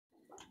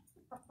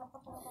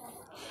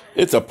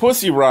It's a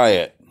pussy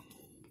riot.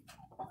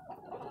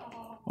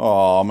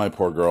 Oh, my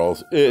poor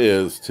girls.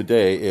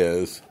 Today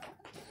is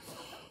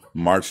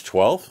March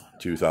 12th,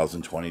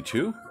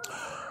 2022.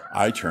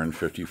 I turned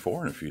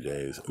 54 in a few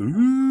days.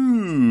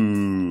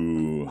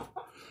 Ooh.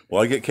 Will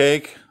I get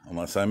cake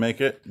unless I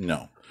make it?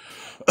 No.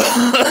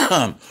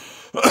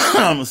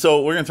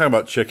 So we're going to talk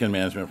about chicken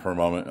management for a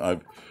moment.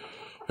 I've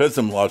had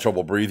a lot of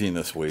trouble breathing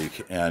this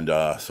week, and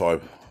so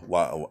I've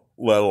let a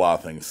lot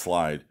of things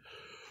slide.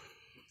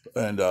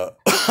 And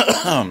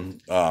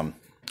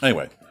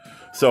anyway,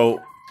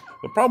 so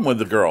the problem with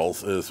the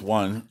girls is,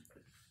 one,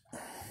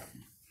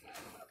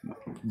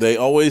 they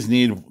always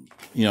need,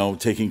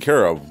 taking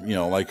care of,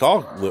 like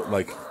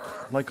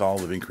all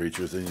living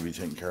creatures, they need to be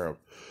taken care of.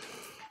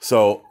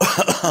 So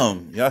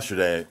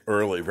yesterday,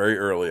 very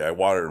early, I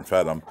watered and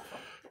fed them,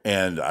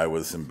 and I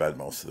was in bed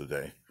most of the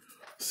day.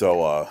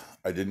 So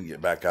I didn't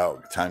get back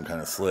out. Time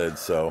kind of slid.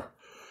 So,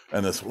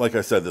 and this, like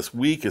I said, this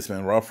week has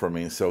been rough for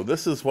me. So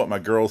this is what my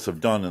girls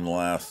have done in the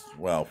last,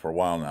 for a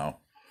while now.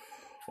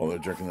 While they're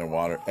drinking their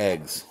water.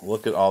 Eggs.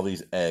 Look at all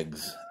these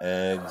eggs.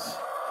 Eggs.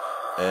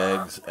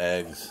 Eggs.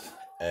 Eggs.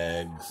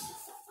 Eggs.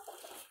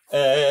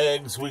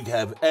 Eggs. We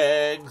have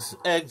eggs.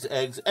 Eggs.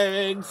 Eggs.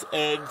 Eggs.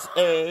 Eggs.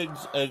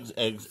 Eggs. Eggs.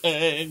 Eggs.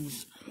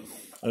 Eggs.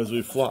 As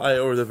we fly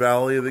over the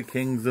valley of the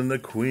kings and the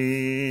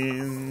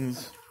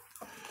queens.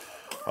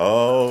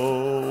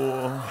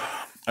 Oh,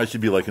 I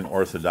should be like an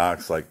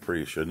Orthodox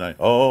priest, shouldn't I?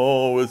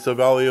 Oh, it's the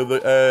valley of the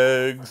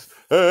eggs.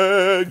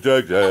 Eggs,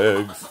 eggs,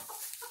 eggs.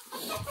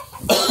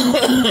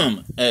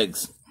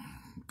 Eggs.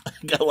 I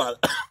got a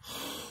lot of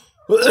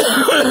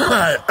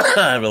I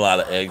have a lot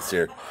of eggs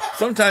here.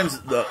 Sometimes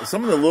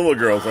some of the little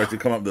girls like to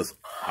come up with this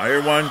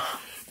higher one,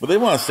 but they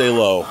want to stay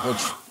low,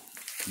 which,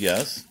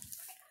 yes.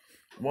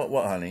 What,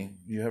 honey?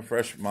 You have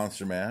fresh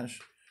Monster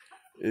Mash?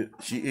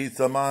 She eats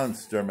a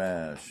Monster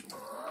Mash.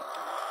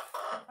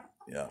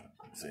 Yeah,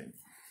 see.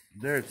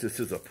 There's just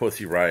a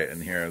pussy riot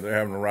in here. They're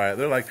having a riot.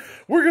 They're like,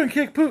 we're going to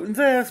kick Putin's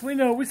ass. We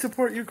know. We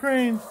support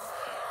Ukraine.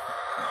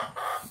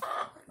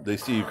 They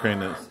see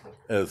Ukraine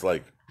as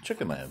like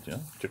chicken land,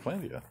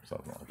 Chiclandia,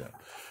 something like that.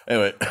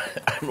 Anyway,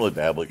 I'm really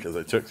babbling because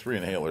I took 3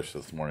 inhalers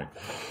this morning.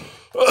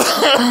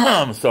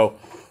 So,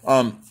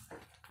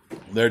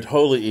 they're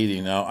totally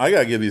eating now. I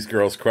gotta give these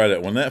girls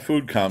credit. When that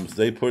food comes,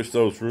 they push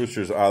those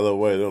roosters out of the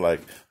way. They're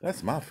like,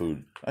 "That's my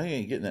food. I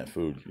ain't getting that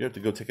food. You have to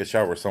go take a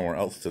shower somewhere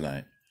else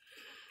tonight."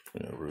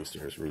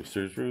 Roosters,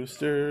 roosters,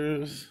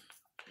 roosters,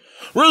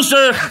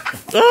 rooster.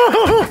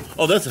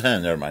 Oh, that's a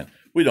hen. Never mind.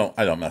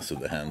 I don't mess with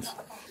the hens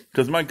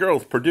because my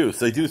girls produce.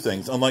 They do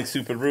things unlike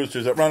stupid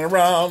roosters that run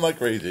around like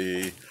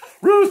crazy.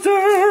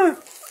 Rooster,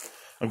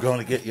 I'm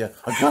gonna get you.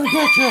 I'm gonna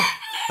get you.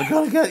 I'm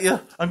gonna get you.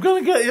 I'm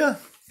gonna get you.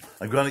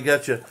 I'm gonna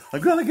get you.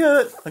 I'm gonna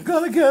get it. I'm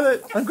gonna get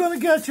it. I'm gonna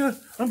get you.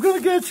 I'm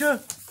gonna get you.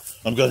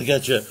 I'm gonna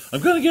get you.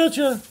 I'm gonna get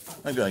you.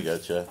 I'm gonna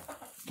get you.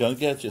 Gonna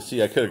get you.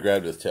 See, I could have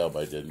grabbed his tail,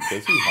 but I didn't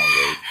because he's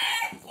hungry.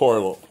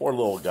 Poor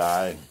little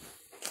guy.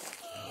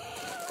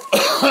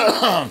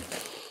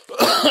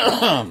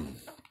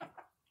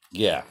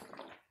 Yeah.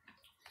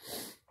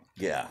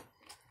 Yeah.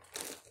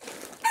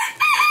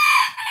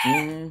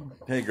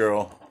 Hey,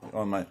 girl.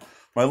 On my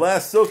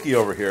last Silky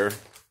over here.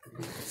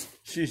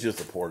 She's just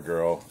a poor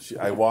girl.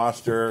 I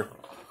washed her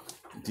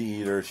to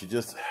eat her. She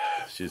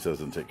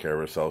doesn't take care of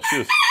herself.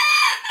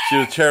 She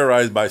was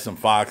terrorized by some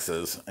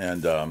foxes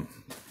and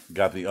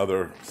got the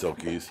other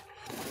Silkies.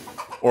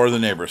 Or the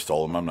neighbor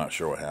stole them. I'm not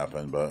sure what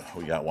happened, but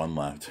we got one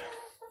left.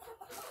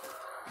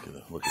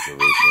 Look at the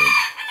rooster.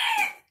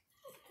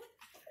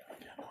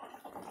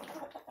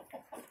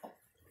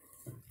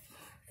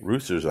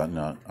 Roosters are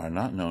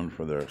not known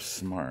for their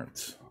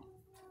smarts.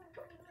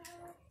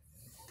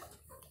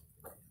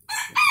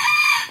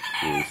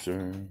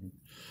 Rooster,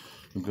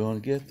 I'm gonna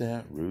get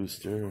that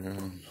rooster.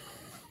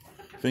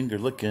 Finger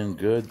looking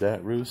good,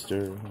 that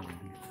rooster.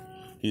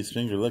 He's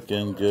finger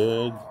looking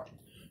good.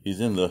 He's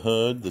in the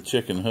hood, the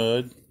chicken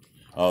hood.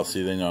 Oh,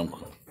 see, they know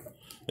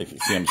they can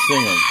see I'm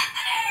singing.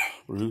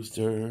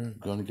 Rooster,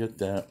 gonna get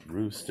that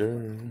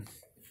rooster.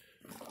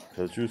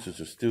 Cause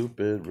roosters are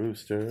stupid,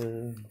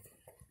 rooster.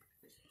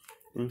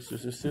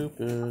 Roosters are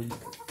stupid.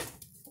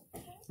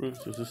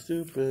 Roosters are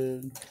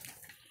stupid.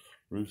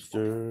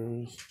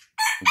 Roosters.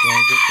 I'm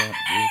gonna get that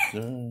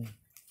rooster.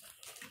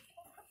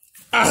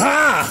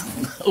 Aha!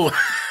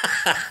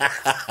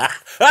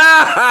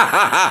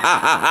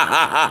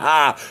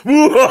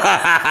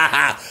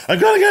 I'm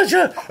gonna get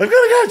you! I'm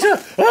gonna get you!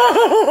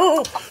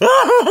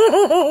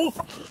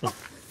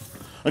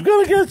 I'm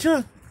gonna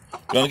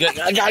get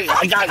you! I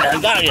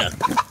got you!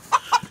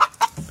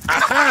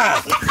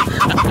 Aha!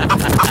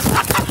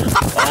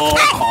 Oh,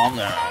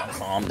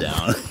 calm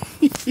down.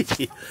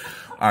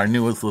 Our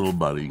newest little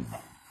buddy.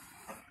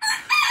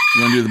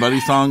 You want to do the buddy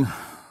song?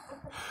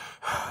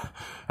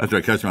 After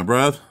I catch my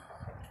breath.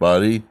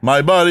 Buddy,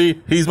 my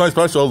buddy. He's my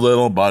special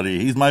little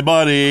buddy. He's my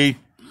buddy.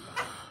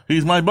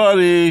 He's my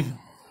buddy.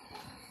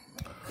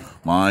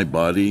 My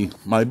buddy,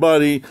 my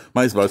buddy,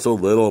 my special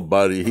little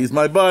buddy. He's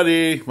my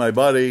buddy, my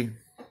buddy.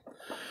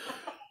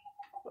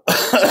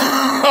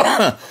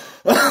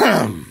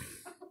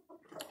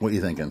 What are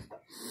you thinking?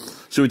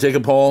 Should we take a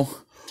poll?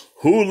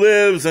 Who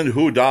lives and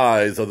who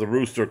dies of the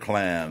Rooster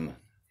Clan?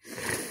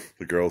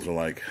 The girls are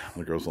like,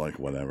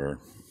 whatever.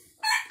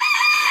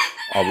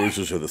 All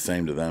roosters are the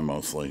same to them,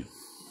 mostly.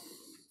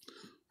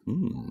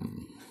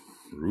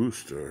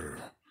 Rooster.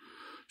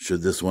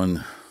 Should this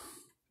one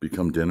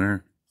become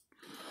dinner?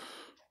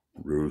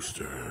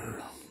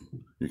 Rooster.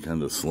 You're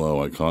kind of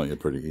slow. I caught you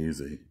pretty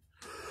easy.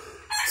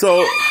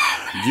 So,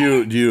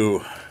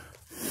 do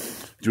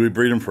we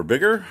breed them for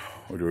bigger,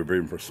 or do we breed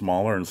them for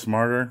smaller and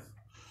smarter?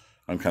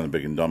 I'm kind of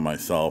big and dumb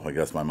myself. I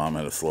guess my mom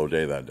had a slow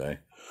day that day.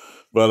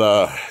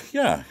 But,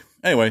 yeah.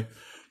 Anyway,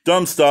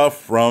 dumb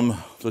stuff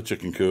from the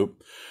chicken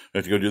coop. I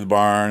have to go to the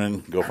barn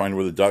and go find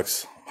where the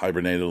ducks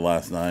hibernated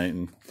last night.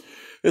 And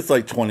it's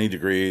like 20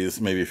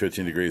 degrees, maybe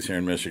 15 degrees here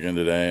in Michigan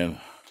today. And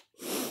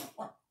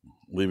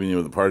leaving you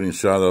with a parting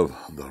shot of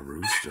the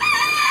rooster.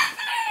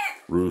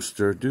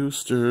 Rooster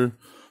Dooster.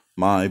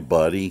 My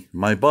buddy,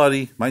 my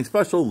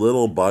special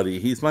little buddy.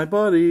 He's my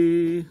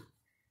buddy.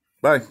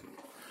 Bye.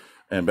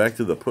 And back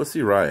to the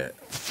Pussy Riot.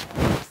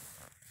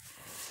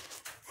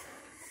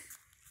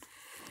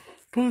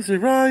 Pussy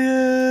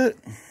Riot.